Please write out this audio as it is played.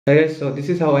Hey guys, so this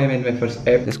is how I made my first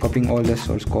app. Just copying all the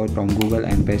source code from Google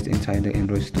and paste inside the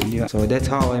Android Studio. So that's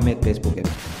how I made Facebook app.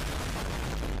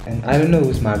 And I don't know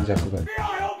who's Mark Zuckerberg.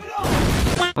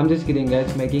 I'm just kidding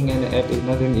guys, making an app is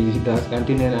not an easy task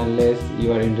until and unless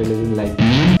you are intelligent like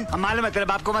me.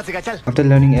 After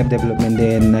learning app development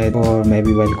day and night, or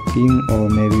maybe while cooking, or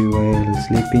maybe while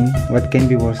sleeping, what can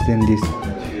be worse than this?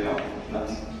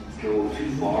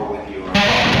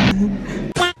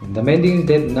 The main thing is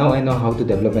that now I know how to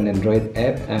develop an Android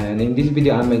app, and in this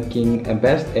video I'm making a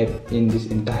best app in this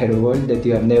entire world that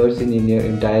you have never seen in your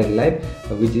entire life,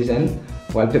 which is an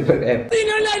wallpaper app.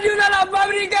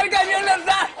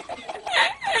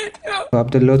 So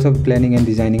after lots of planning and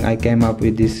designing, I came up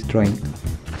with this drawing.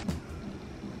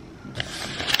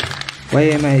 Why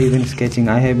am I even sketching?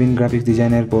 I have been graphics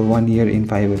designer for 1 year in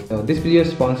Fiverr. So this video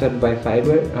is sponsored by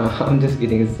Fiverr. I'm just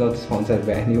kidding, it's not sponsored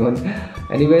by anyone.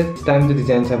 Anyways, it's time to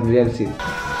design some real shit.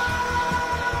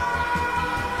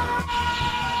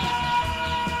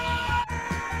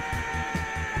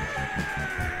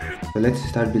 So let's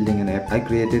start building an app. I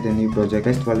created a new project,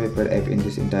 best wallpaper app in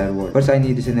this entire world. First I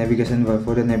need is a navigation bar.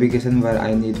 For the navigation bar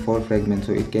I need 4 fragments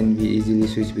so it can be easily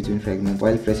switched between fragments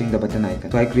while pressing the button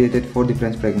icon. So I created 4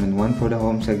 different fragments, one for the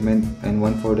home segment and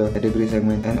one for the category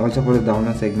segment and also for the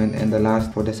download segment and the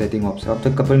last for the setting option. After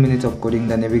a couple minutes of coding,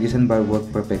 the navigation bar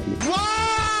worked perfectly.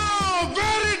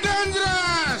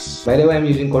 By the way, I'm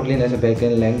using Kotlin as a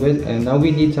backend language, and now we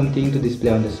need something to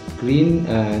display on the screen,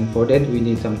 and for that we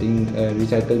need something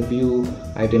recycle view,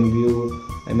 item view,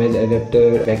 image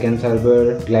adapter, backend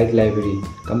server, glide library.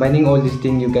 Combining all these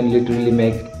things, you can literally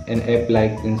make an app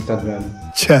like Instagram.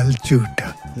 Chal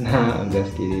chuta. Nah, I'm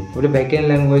just kidding. For the backend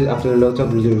language, after lots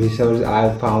of research,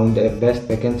 I found a best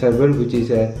backend server, which is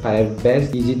a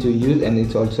Firebase, easy to use and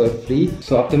it's also free.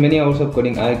 So after many hours of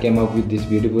coding, I came up with this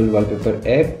beautiful wallpaper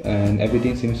app, and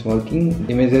everything seems working.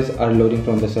 Images are loading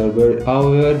from the server.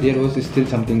 However, there was still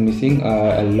something missing,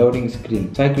 a loading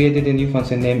screen. So I created a new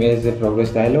function name as the progress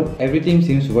dialog. Everything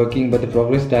seems working, but the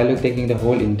progress dialog taking the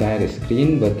whole entire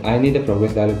screen. But I need a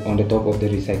progress dialog on the top of the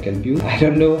recycle view. I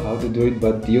don't know how to do it,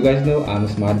 but you guys know I'm a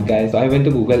smart guy. So I went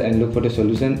to Google and looked for the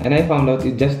solution, and I found out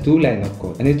it's just 2 lines of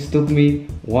code, and it took me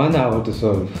 1 hour to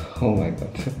solve. Oh my god.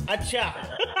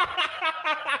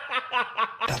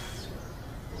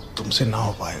 तुमसे ना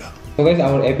हो पाएगा. So guys,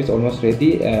 our app is almost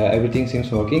ready. Everything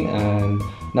seems working, and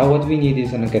now what we need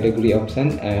is a category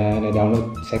option and a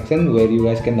download section where you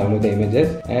guys can download the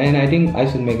images. And I think I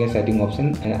should make a setting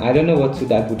option, and I don't know what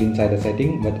should I put inside the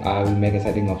setting, but I will make a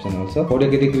setting option also. For the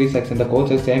category section, the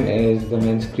codes are same as the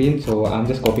main screen, so I'm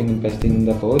just copying and pasting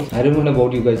the codes. I don't want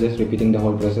about you guys just repeating the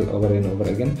whole process over and over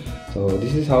again. So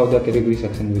this is how the category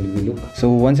section will look.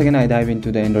 So once again I dive into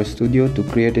the Android Studio. To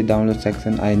create a download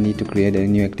section, I need to create a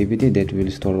new activity that will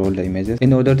store all the images.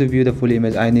 In order to view the full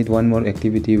image, I need one more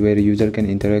activity where user can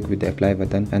interact with the apply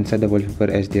button and set the wallpaper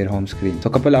as their home screen. So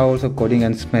couple hours of coding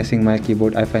and smashing my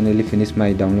keyboard, I finally finished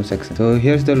my download section. So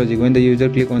here's the logic. When the user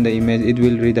click on the image, it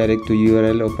will redirect to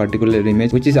URL of particular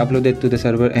image which is uploaded to the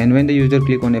server, and when the user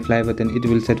click on apply button, it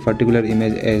will set particular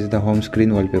image as the home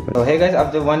screen wallpaper. So hey guys,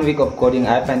 after 1 week of coding,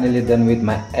 I finally done with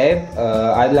my app.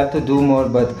 I'd love to do more,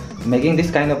 but making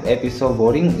this kind of app is so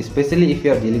boring, especially if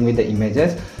you are dealing with the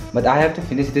images. But I have to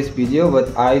finish this video, but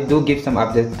I do give some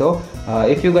updates though.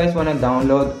 If you guys want to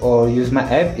download or use my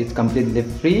app, it's completely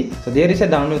free. So there is a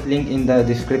download link in the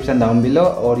description down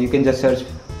below, or you can just search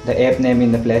the app name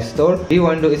in the Play Store.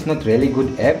 V1Do is not really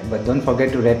good app, but don't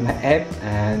forget to rate my app.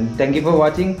 And thank you for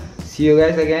watching. See you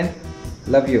guys again.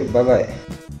 Love you. Bye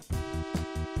bye.